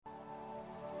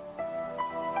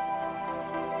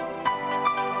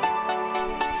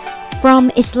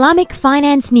From Islamic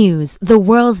Finance News, the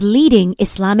world's leading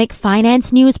Islamic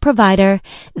finance news provider,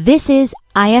 this is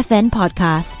IFN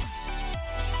Podcast.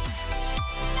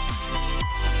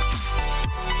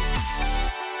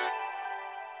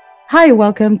 Hi,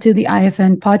 welcome to the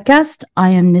IFN Podcast. I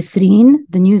am Nessreen,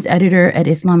 the news editor at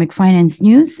Islamic Finance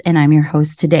News, and I'm your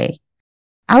host today.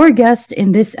 Our guest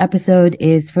in this episode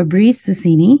is Fabrice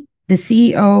Susini, the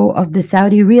CEO of the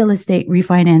Saudi Real Estate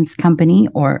Refinance Company,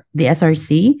 or the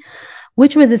SRC,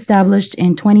 which was established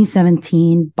in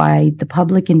 2017 by the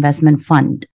Public Investment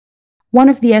Fund. One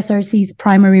of the SRC's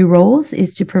primary roles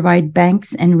is to provide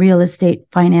banks and real estate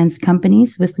finance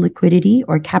companies with liquidity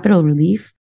or capital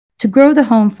relief to grow the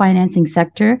home financing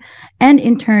sector and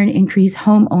in turn increase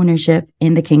home ownership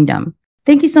in the kingdom.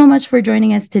 Thank you so much for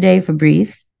joining us today,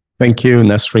 Fabrice. Thank you,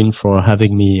 Nessreen, for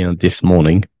having me this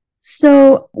morning.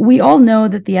 So we all know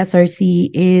that the SRC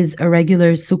is a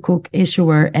regular Sukuk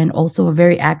issuer and also a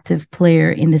very active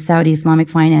player in the Saudi Islamic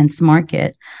finance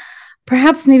market.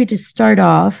 Perhaps maybe to start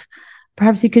off,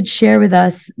 perhaps you could share with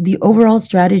us the overall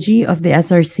strategy of the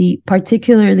SRC,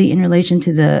 particularly in relation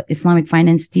to the Islamic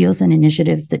finance deals and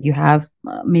initiatives that you have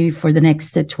maybe for the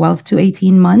next 12 to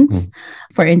 18 months.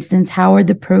 For instance, how are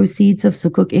the proceeds of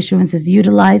Sukuk issuances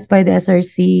utilized by the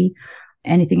SRC?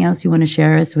 Anything else you want to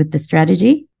share us with the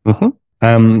strategy?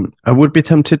 I would be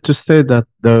tempted to say that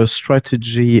the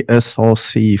strategy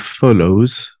SRC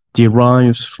follows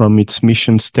derives from its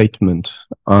mission statement.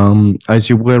 As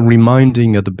you were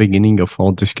reminding at the beginning of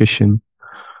our discussion,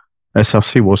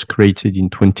 SRC was created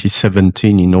in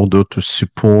 2017 in order to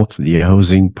support the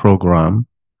housing program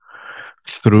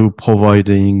through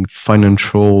providing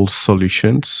financial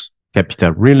solutions,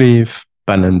 capital relief,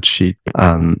 balance sheet,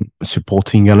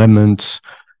 supporting elements,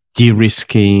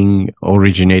 de-risking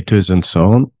originators, and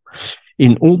so on.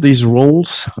 In all these roles,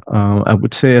 I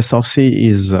would say SRC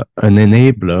is an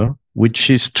enabler, which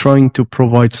is trying to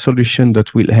provide solutions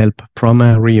that will help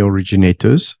primary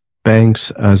originators,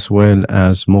 banks, as well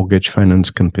as mortgage finance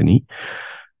company,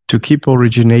 to keep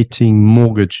originating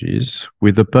mortgages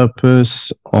with the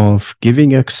purpose of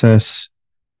giving access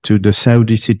to the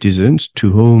Saudi citizens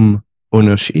to home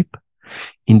ownership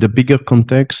in the bigger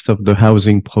context of the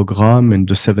housing program and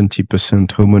the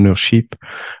 70% home ownership,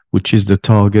 which is the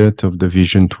target of the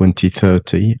Vision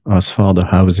 2030 as far as the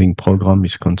housing program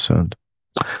is concerned.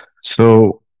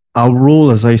 So our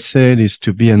role, as I said, is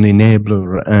to be an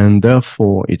enabler, and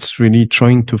therefore it's really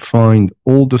trying to find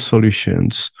all the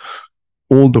solutions,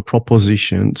 all the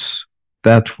propositions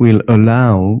that will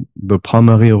allow the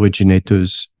primary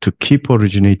originators to keep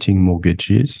originating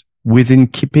mortgages within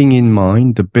keeping in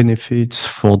mind the benefits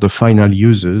for the final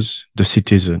users, the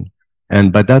citizen.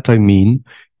 And by that I mean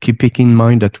keeping in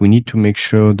mind that we need to make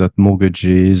sure that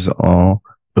mortgages are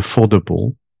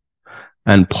affordable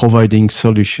and providing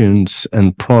solutions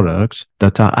and products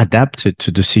that are adapted to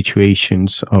the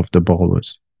situations of the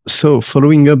borrowers. So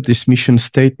following up this mission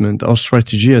statement, our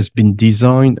strategy has been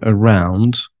designed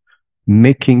around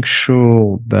making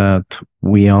sure that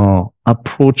we are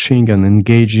approaching and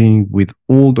engaging with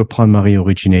all the primary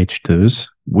originators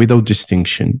without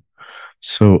distinction.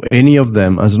 So any of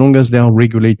them, as long as they are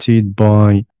regulated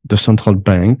by the central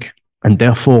bank and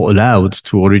therefore allowed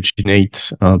to originate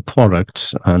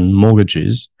products and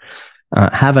mortgages,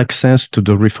 have access to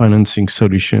the refinancing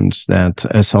solutions that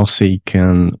SRC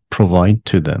can provide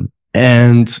to them.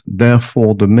 And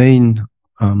therefore the main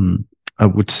I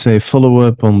would say follow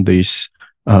up on these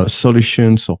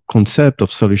solutions or concept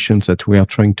of solutions that we are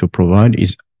trying to provide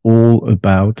is all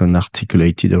about and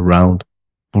articulated around,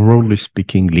 broadly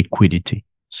speaking, liquidity.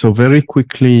 So very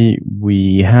quickly,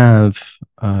 we have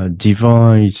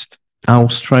devised our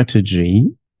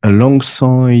strategy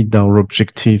alongside our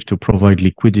objective to provide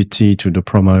liquidity to the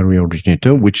primary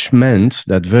originator, which meant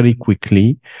that very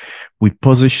quickly we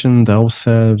positioned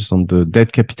ourselves on the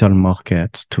debt capital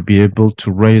market to be able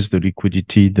to raise the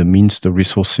liquidity, the means, the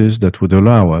resources that would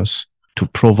allow us to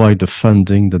provide the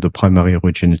funding that the primary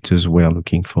originators were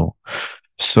looking for.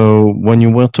 So when you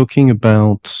were talking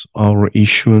about our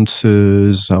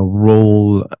issuances, our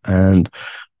role, and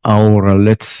our,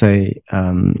 let's say,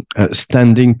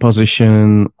 standing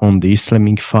position on the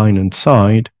Islamic finance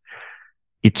side,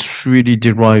 it's really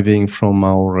deriving from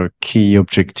our key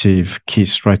objective, key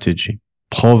strategy,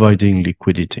 providing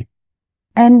liquidity.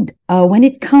 And when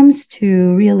it comes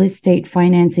to real estate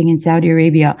financing in Saudi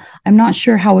Arabia, I'm not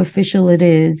sure how official it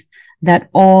is that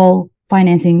all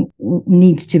financing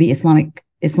needs to be Islamic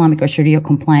or Sharia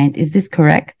compliant. Is this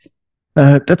correct?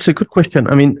 That's a good question.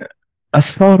 I mean, as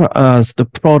far as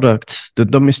the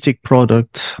domestic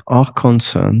products are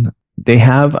concerned, they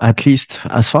have, at least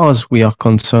as far as we are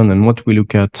concerned and what we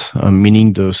look at,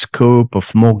 meaning the scope of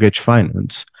mortgage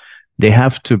finance, they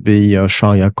have to be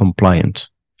Sharia compliant.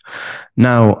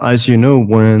 Now, as you know,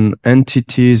 when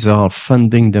entities are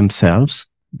funding themselves,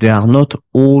 they are not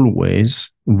always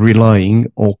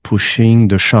relying or pushing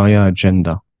the Sharia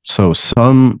agenda. So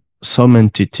some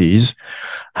entities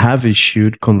have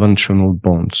issued conventional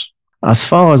bonds. As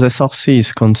far as SRC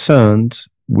is concerned,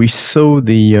 we saw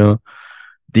the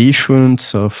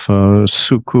issuance of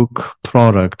Sukuk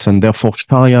products and therefore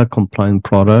Sharia compliant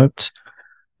products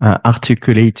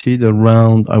articulated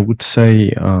around, I would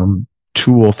say,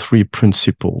 2 or 3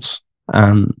 principles.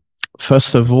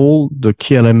 First of all, the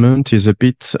key element is a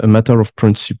bit a matter of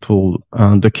principle.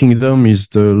 The kingdom is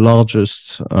the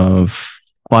largest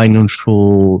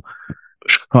financial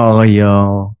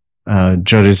Sharia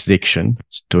jurisdiction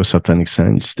to a certain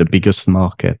extent. It's the biggest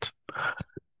market.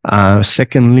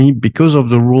 Secondly, because of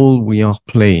the role we are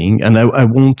playing, and I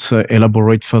won't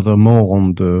elaborate furthermore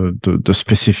on the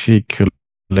specific,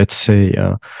 let's say,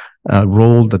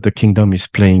 role that the kingdom is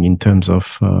playing in terms of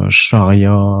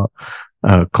Sharia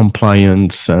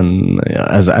compliance and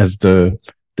as the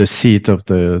seat of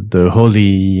the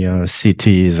holy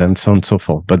cities and so on and so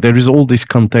forth. But there is all this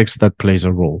context that plays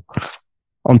a role.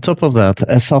 On top of that,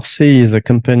 SRC is a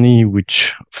company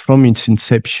which, from its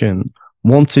inception,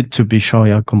 wanted to be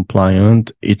Sharia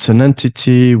compliant. It's an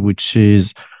entity which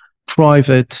is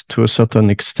private to a certain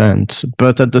extent,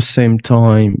 but at the same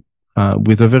time,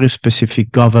 with a very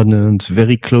specific governance,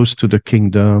 very close to the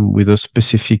kingdom, with a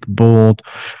specific board,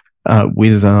 I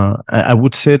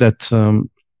would say that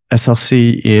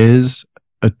SRC is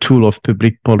a tool of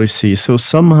public policy. So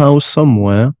somehow,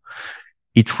 somewhere,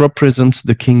 it represents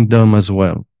the kingdom as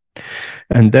well.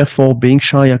 And therefore, being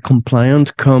Sharia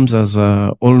compliant comes as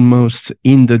almost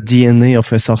in the DNA of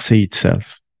SRC itself.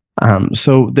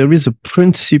 So there is a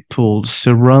principle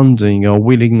surrounding our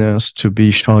willingness to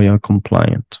be Sharia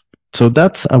compliant. So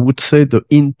that's, I would say, the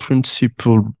in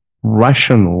principle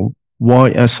rationale why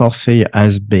SRC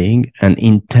has been and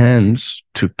intends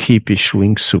to keep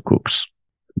issuing sukuks.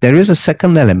 There is a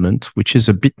second element, which is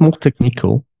a bit more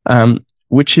technical,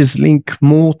 which is linked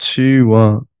more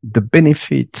to the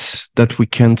benefits that we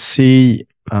can see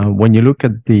when you look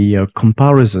at the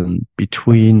comparison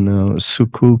between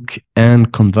sukuk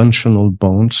and conventional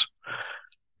bonds.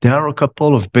 There are a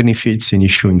couple of benefits in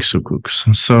issuing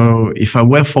sukuks. So if I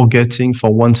were forgetting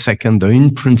for 1 second the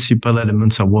in-principle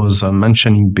elements I was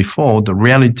mentioning before, the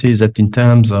reality is that in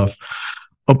terms of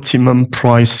optimum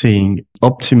pricing,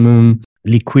 optimum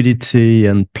liquidity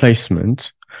and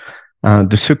placement,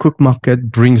 the sukuk market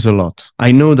brings a lot.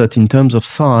 I know that in terms of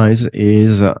size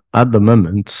is at the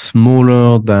moment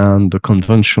smaller than the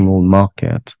conventional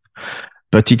market,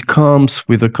 but it comes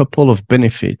with a couple of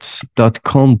benefits that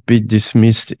can't be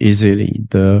dismissed easily.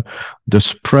 The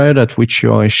spread at which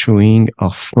you are issuing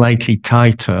are slightly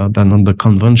tighter than on the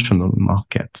conventional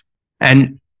market.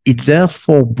 And it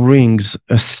therefore brings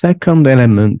a second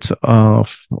element of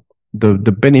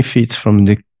the benefits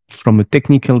from a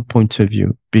technical point of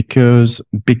view, because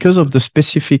of the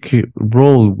specific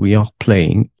role we are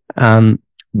playing,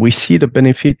 we see the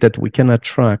benefit that we can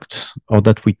attract or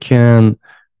that we can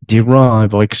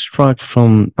derive or extract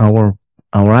from our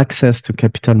access to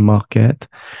capital market.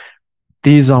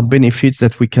 These are benefits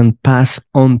that we can pass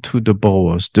on to the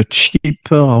borrowers. The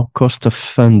cheaper our cost of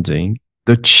funding,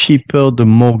 the cheaper the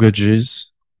mortgages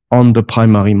on the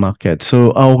primary market.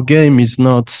 So our game is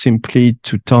not simply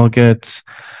to target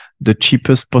the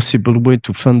cheapest possible way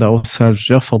to fund ourselves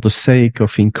just for the sake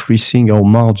of increasing our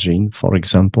margin, for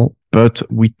example, but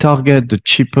we target the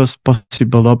cheapest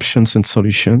possible options and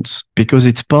solutions because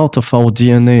it's part of our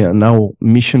DNA and our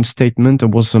mission statement. I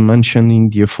was mentioning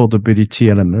the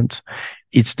affordability element.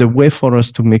 It's the way for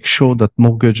us to make sure that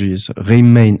mortgages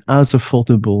remain as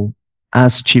affordable,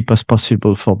 as cheap as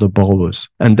possible for the borrowers.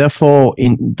 And therefore,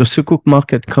 in the sukuk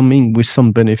market coming with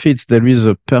some benefits, there is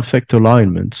a perfect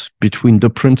alignment between the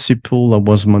principle I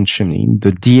was mentioning,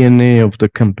 the DNA of the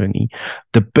company,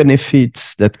 the benefits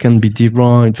that can be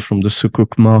derived from the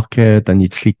sukuk market and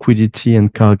its liquidity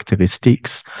and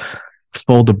characteristics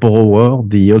for the borrower,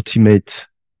 the ultimate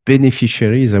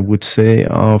beneficiaries, I would say,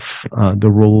 of the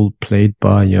role played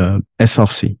by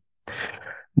SRC.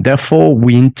 Therefore,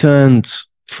 we intend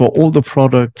for all the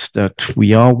products that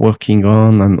we are working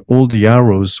on and all the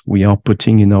arrows we are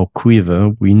putting in our quiver,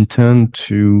 we intend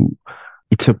to,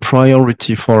 it's a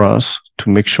priority for us to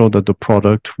make sure that the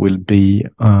product will be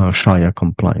Sharia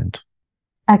compliant.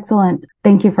 Excellent.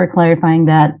 Thank you for clarifying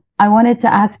that. I wanted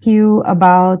to ask you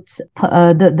about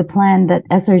the plan that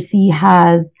SRC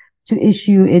has to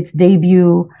issue its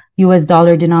debut US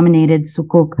dollar denominated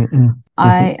Sukuk.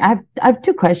 I have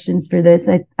two questions for this.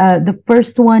 The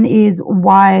first one is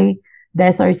why the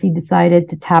SRC decided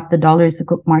to tap the dollar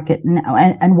Sukuk market now,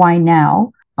 and why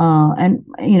now? And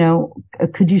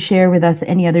could you share with us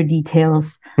any other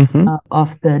details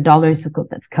of the dollar Sukuk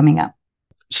that's coming up?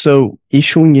 So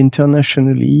issuing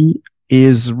internationally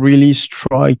is really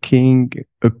striking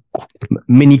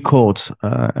many chords,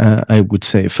 I would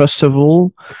say. First of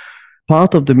all,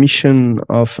 part of the mission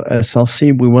of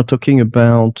SRC, we were talking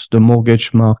about the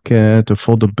mortgage market,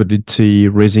 affordability,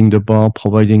 raising the bar,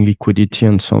 providing liquidity,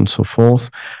 and so on and so forth.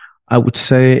 I would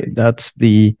say that's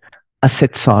the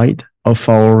asset side of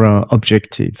our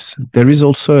objectives. There is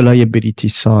also a liability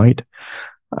side.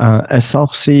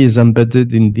 SRC is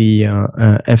embedded in the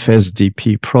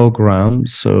FSDP program,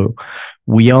 so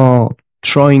we are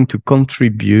trying to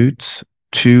contribute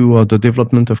to the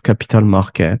development of capital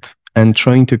market and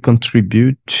trying to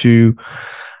contribute to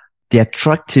the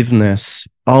attractiveness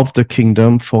of the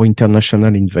kingdom for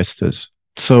international investors.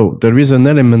 So there is an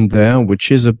element there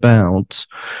which is about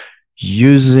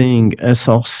using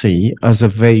SRC as a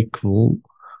vehicle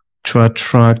to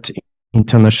attract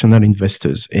international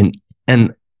investors.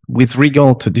 And with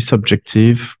regard to this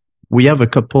objective, we have a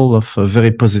couple of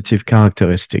very positive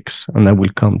characteristics, and I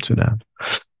will come to that.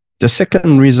 The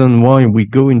second reason why we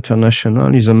go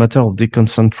international is a matter of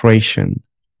deconcentration.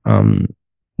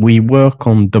 We work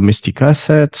on domestic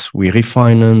assets, we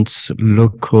refinance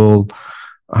local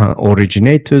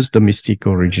originators, domestic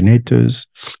originators.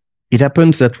 It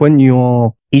happens that when you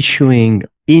are issuing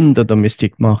in the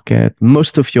domestic market,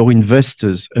 most of your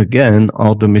investors, again,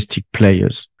 are domestic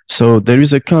players. So there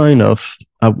is a kind of,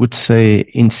 I would say,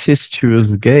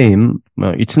 incestuous game.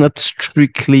 It's not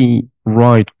strictly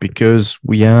right because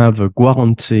we have a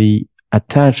guarantee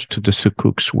attached to the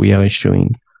sukuks we are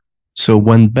issuing. So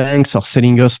when banks are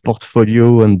selling us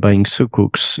portfolio and buying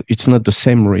sukuks, it's not the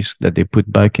same risk that they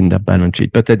put back in their balance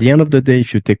sheet. But at the end of the day,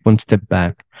 if you take one step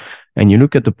back and you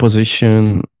look at the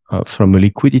position from a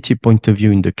liquidity point of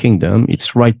view in the kingdom,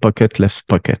 it's right pocket, left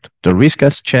pocket. The risk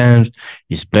has changed.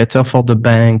 It's better for the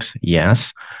banks,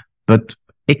 yes. But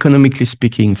economically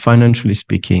speaking, financially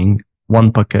speaking,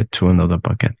 one pocket to another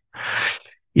pocket.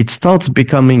 It starts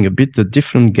becoming a bit a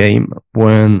different game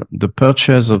when the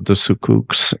purchase of the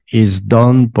sukuks is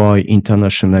done by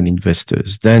international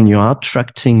investors. Then you are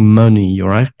attracting money,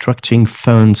 you're attracting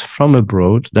funds from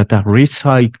abroad that are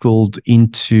recycled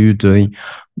into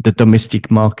the domestic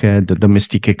market, the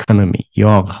domestic economy. You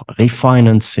are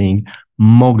refinancing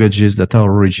mortgages that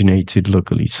are originated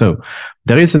locally. So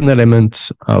there is an element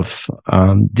of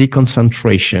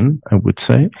deconcentration, I would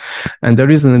say, and there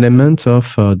is an element of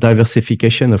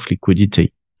diversification of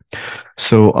liquidity.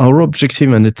 So our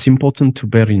objective, and it's important to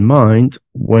bear in mind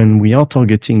when we are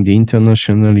targeting the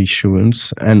international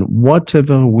issuance and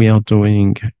whatever we are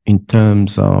doing in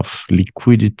terms of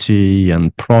liquidity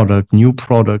and product, new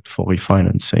product for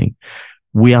refinancing,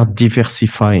 we are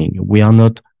diversifying. We are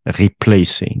not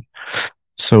replacing.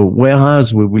 So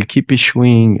whereas we will keep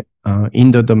issuing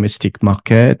in the domestic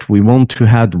market, we want to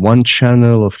add one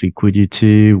channel of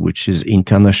liquidity, which is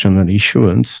international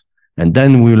issuance. And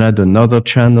then we'll add another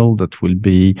channel that will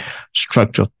be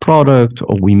structured product,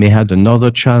 or we may add another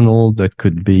channel that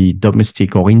could be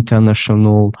domestic or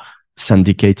international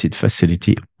syndicated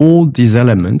facility. All these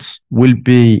elements will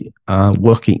be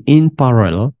working in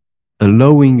parallel,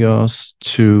 allowing us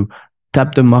to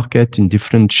tap the market in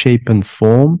different shape and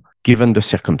form, given the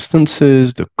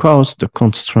circumstances, the cost, the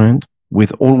constraint,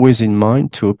 with always in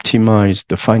mind to optimize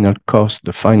the final cost,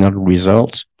 the final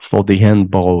results for the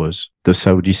end borrowers, the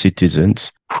Saudi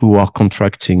citizens who are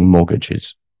contracting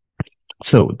mortgages.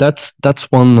 So that's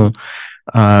one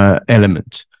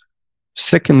element.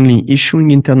 Secondly,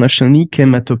 issuing internationally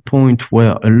came at a point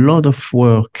where a lot of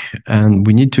work, and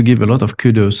we need to give a lot of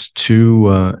kudos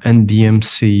to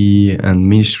NDMC and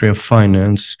Ministry of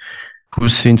Finance, who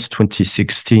since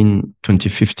 2016,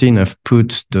 2015 have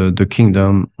put the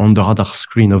kingdom on the radar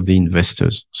screen of the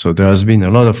investors. So there has been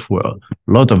a lot of work,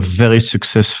 a lot of very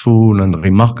successful and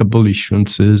remarkable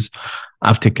issuances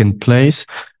have taken place.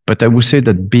 But I would say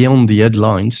that beyond the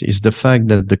headlines is the fact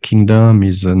that the kingdom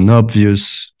is an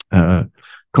obvious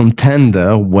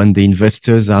contender when the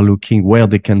investors are looking where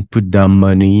they can put their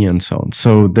money and so on.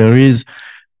 So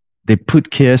they put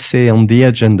KSA on the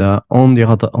agenda, on the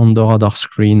radar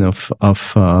screen of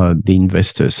the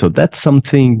investors. So that's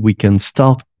something we can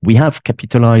start. We have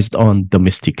capitalized on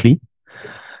domestically.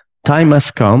 Time has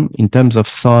come in terms of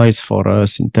size for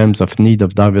us, in terms of need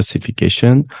of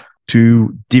diversification,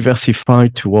 to diversify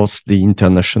towards the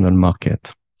international market.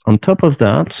 On top of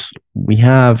that, we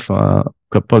have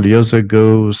couple of years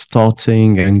ago,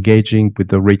 starting engaging with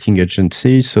the rating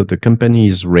agency. So the company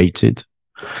is rated.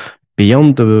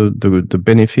 Beyond the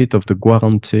benefit of the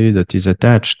guarantee that is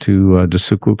attached to the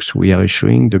sukuks we are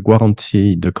issuing, the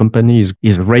company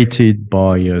is rated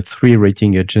by 3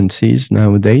 rating agencies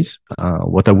nowadays,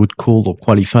 what I would call or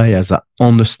qualify as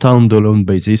on a standalone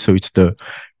basis. So it's the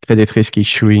credit risk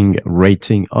issuing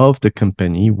rating of the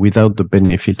company without the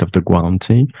benefit of the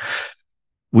guarantee,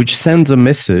 which sends a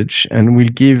message and will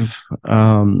give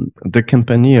the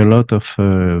company a lot of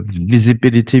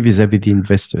visibility vis-à-vis the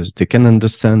investors. They can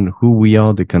understand who we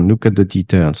are. They can look at the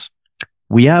details.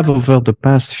 We have, over the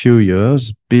past few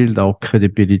years, built our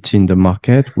credibility in the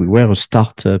market. We were a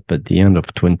startup at the end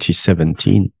of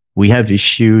 2017. We have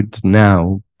issued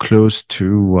now close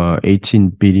to 18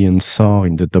 billion SAR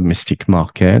in the domestic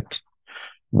market.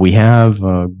 We have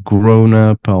grown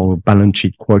up our balance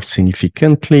sheet quite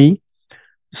significantly.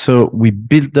 So we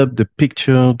build up the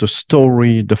picture, the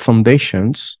story, the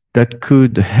foundations that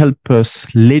could help us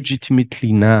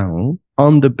legitimately now,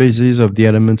 on the basis of the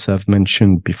elements I've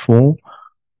mentioned before,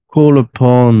 call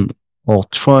upon or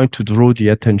try to draw the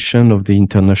attention of the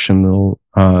international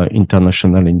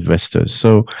investors.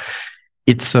 So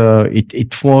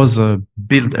it was a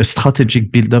strategic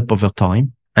build-up over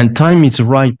time, and time is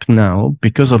ripe now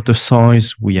because of the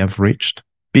size we have reached.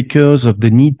 Because of the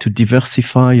need to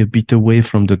diversify a bit away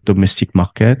from the domestic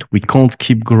market. We can't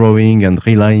keep growing and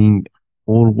relying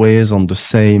always on the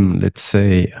same, let's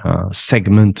say,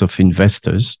 segment of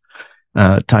investors.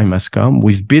 Time has come.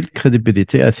 We've built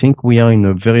credibility. I think we are in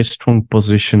a very strong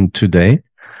position today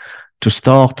to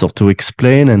start or to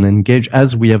explain and engage,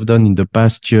 as we have done in the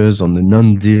past years, on a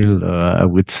non-deal, I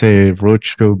would say,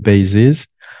 roadshow basis,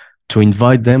 to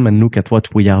invite them and look at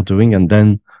what we are doing. And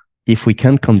then if we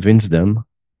can convince them,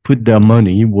 put their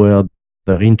money where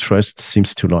their interest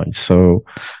seems to lie. So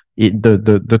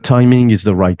the timing is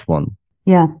the right one.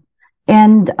 Yes.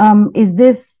 And is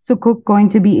this sukuk going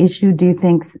to be issued, do you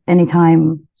think,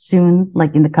 anytime soon,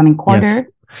 like in the coming quarter? Yes.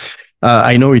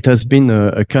 I know it has been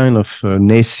a kind of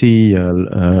Nessie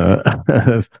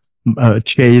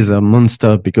chase a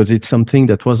monster, because it's something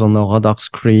that was on our radar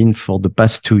screen for the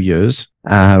past 2 years,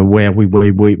 where we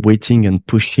were waiting and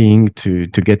pushing to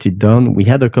get it done. We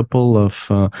had a couple of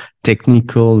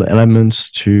technical elements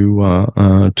to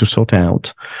sort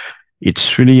out.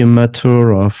 It's really a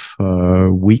matter of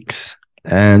weeks,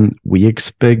 and we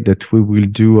expect that we will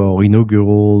do our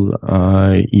inaugural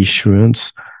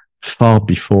issuance far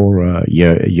before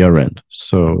year end.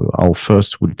 So our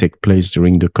first will take place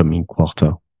during the coming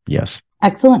quarter. Yes.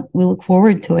 Excellent. We look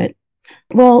forward to it.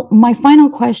 Well, my final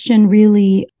question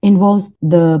really involves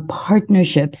the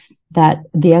partnerships that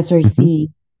the SRC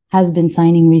has been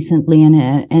signing recently, and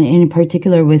in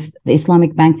particular with the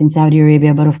Islamic banks in Saudi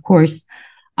Arabia. But of course,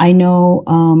 I know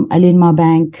Al-Ilma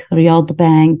Bank, Riyadh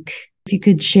Bank. If you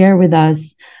could share with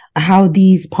us how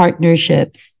these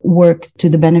partnerships work to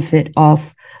the benefit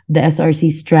of the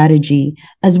SRC strategy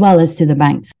as well as to the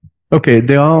banks. Okay,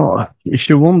 if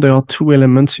you want, there are 2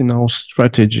 elements in our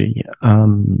strategy.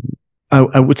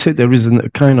 I would say there is a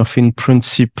kind of in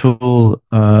principle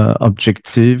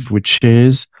objective, which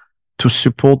is to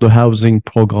support the housing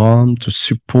program, to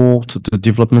support the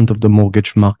development of the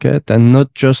mortgage market, and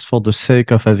not just for the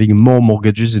sake of having more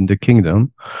mortgages in the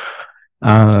kingdom.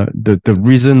 The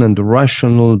reason and the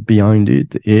rationale behind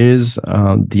it is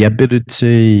the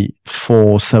ability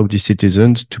for Saudi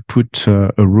citizens to put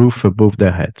a roof above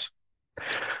their heads.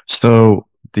 So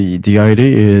the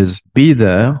idea is be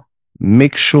there,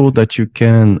 make sure that you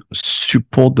can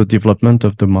support the development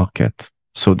of the market.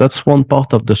 So that's one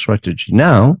part of the strategy.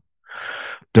 Now,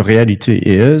 the reality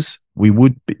is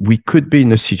we could be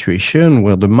in a situation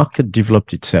where the market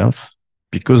developed itself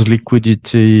because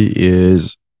liquidity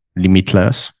is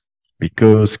limitless,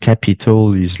 because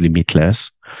capital is limitless,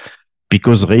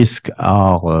 because risks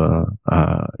are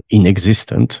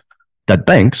inexistent, that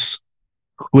banks,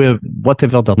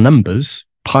 whatever their numbers,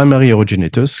 primary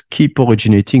originators, keep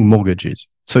originating mortgages.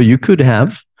 So you could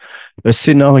have a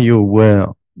scenario where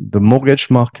the mortgage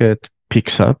market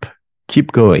picks up,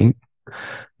 keep going,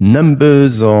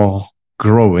 numbers are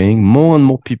growing, more and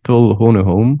more people own a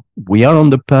home. We are on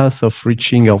the path of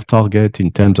reaching our target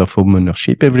in terms of home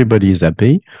ownership. Everybody is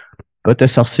happy, but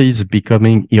SRC is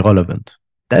becoming irrelevant.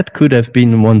 That could have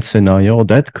been one scenario.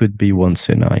 That could be one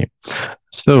scenario.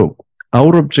 So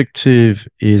our objective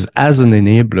is, as an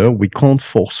enabler, we can't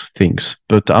force things,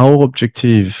 but our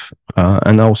objective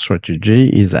and our strategy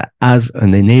is, as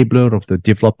an enabler of the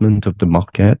development of the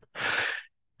market,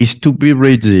 is to be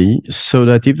ready so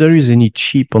that if there is any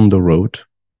chip on the road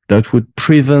that would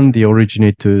prevent the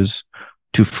originators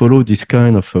to follow this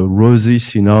kind of a rosy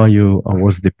scenario I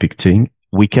was depicting.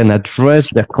 We can address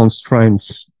their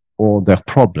constraints or their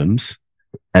problems,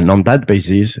 and on that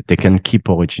basis, they can keep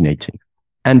originating.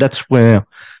 And that's where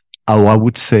our, I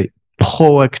would say,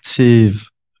 proactive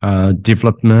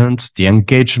development, the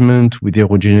engagement with the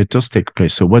originators take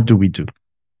place. So what do?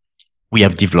 We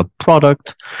have developed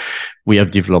product, we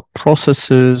have developed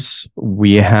processes,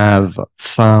 we have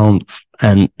found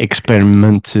and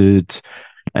experimented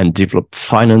and developed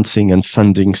financing and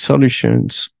funding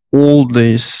solutions. All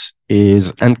this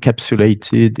is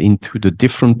encapsulated into the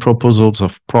different proposals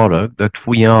of product that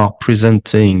we are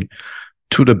presenting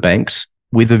to the banks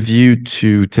with a view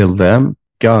to tell them,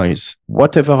 guys,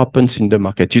 whatever happens in the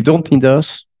market, you don't need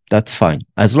us, that's fine.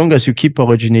 As long as you keep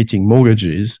originating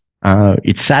mortgages,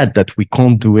 it's sad that we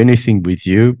can't do anything with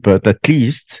you, but at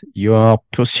least you are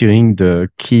pursuing the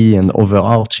key and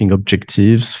overarching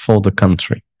objectives for the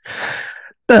country.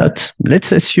 But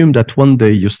let's assume that one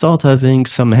day you start having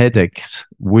some headaches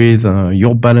with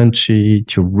your balance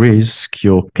sheet, your risk,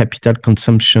 your capital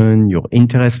consumption, your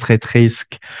interest rate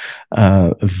risk,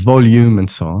 volume, and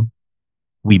so on.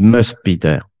 We must be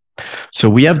there. So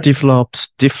we have developed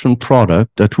different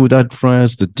products that would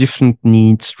address the different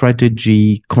needs,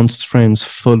 strategy, constraints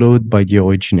followed by the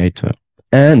originator.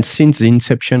 And since the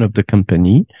inception of the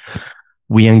company,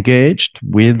 we engaged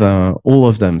with all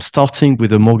of them, starting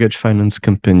with a mortgage finance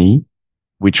company,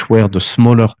 which were the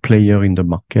smaller player in the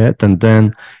market, and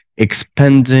then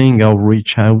expanding our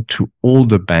reach out to all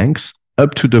the banks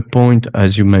up to the point,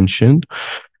 as you mentioned,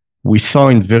 we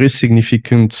signed very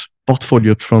significant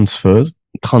portfolio transfers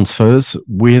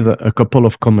with a couple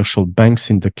of commercial banks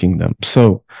in the kingdom.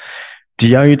 So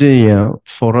the idea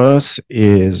for us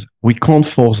is we can't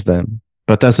force them,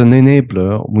 but as an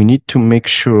enabler, we need to make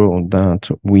sure that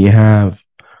we have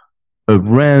a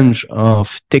range of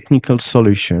technical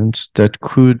solutions that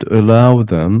could allow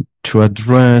them to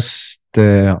address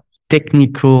their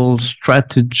technical,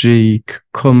 strategic,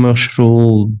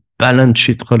 commercial, balance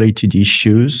sheet related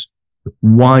issues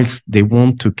whilst they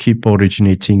want to keep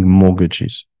originating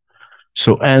mortgages.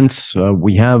 So hence,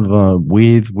 we have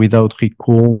without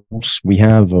recourse, we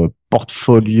have a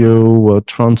portfolio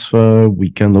transfer. We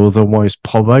can otherwise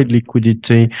provide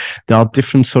liquidity. There are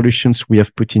different solutions we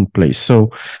have put in place.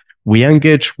 So we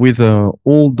engage with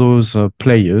all those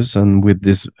players and with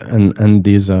this and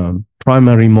these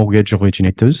primary mortgage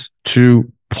originators to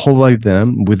provide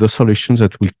them with the solutions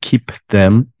that will keep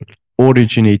them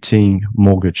originating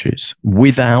mortgages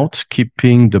without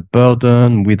keeping the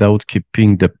burden, without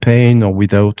keeping the pain, or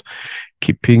without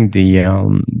keeping the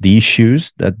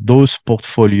issues that those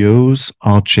portfolios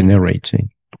are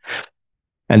generating.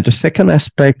 And the second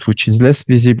aspect, which is less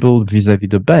visible vis-à-vis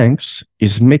the banks,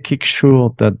 is making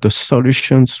sure that the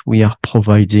solutions we are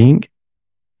providing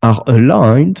are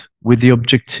aligned with the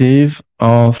objective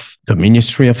of the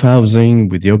Ministry of Housing,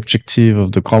 with the objective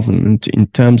of the government in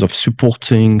terms of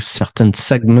supporting certain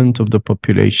segment of the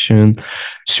population,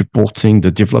 supporting the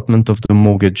development of the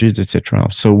mortgages, etc.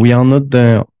 So we are not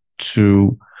there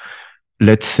to,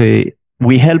 let's say,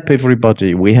 we help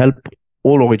everybody, we help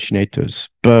all originators.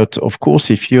 But of course,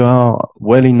 if you are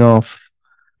well enough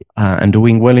and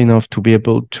doing well enough to be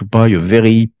able to buy a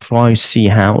very pricey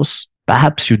house,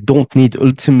 perhaps you don't need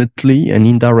ultimately and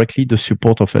indirectly the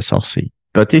support of SRC.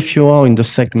 But if you are in the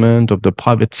segment of the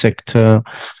private sector,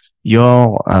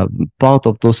 you're part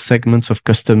of those segments of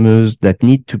customers that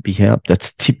need to be helped.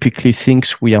 That's typically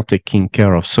things we are taking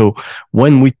care of. So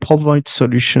when we provide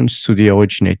solutions to the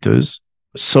originators,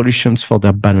 solutions for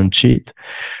their balance sheet,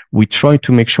 we try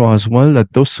to make sure as well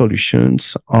that those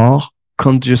solutions are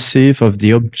conducive of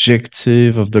the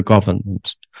objective of the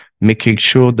government, making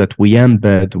sure that we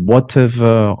embed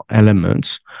whatever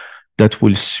elements that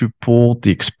will support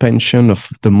the expansion of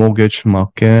the mortgage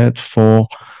market for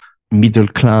middle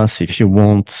class, if you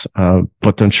want,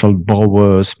 potential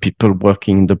borrowers, people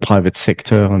working in the private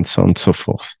sector, and so on and so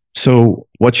forth. So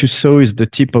what you saw is the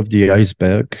tip of the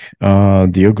iceberg,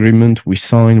 the agreement we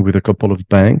signed with a couple of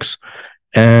banks,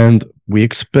 and we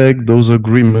expect those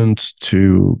agreements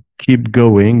to keep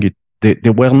going. They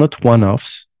were not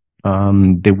one-offs.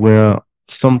 They were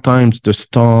sometimes the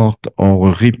start or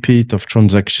a repeat of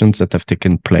transactions that have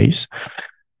taken place.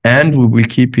 And we will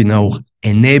keep in our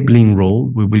enabling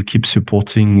role, we will keep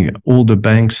supporting all the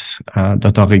banks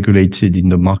that are regulated in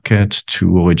the market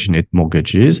to originate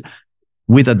mortgages,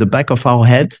 with at the back of our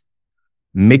head,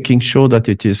 making sure that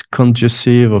it is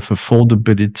conducive of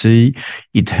affordability.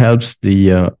 It helps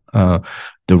the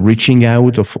reaching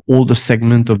out of all the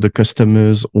segment of the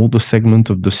customers, all the segment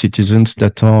of the citizens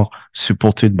that are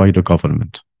supported by the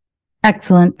government.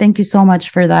 Excellent. Thank you so much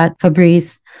for that,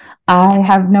 Fabrice. I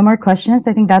have no more questions.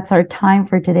 I think that's our time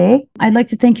for today. I'd like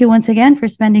to thank you once again for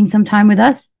spending some time with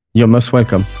us. You're most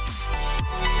welcome.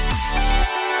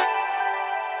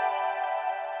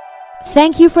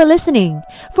 Thank you for listening.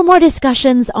 For more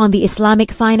discussions on the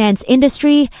Islamic finance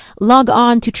industry, log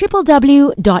on to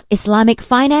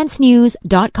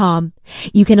www.islamicfinancenews.com.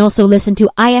 You can also listen to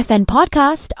IFN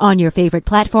Podcast on your favorite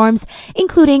platforms,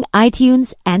 including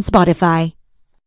iTunes and Spotify.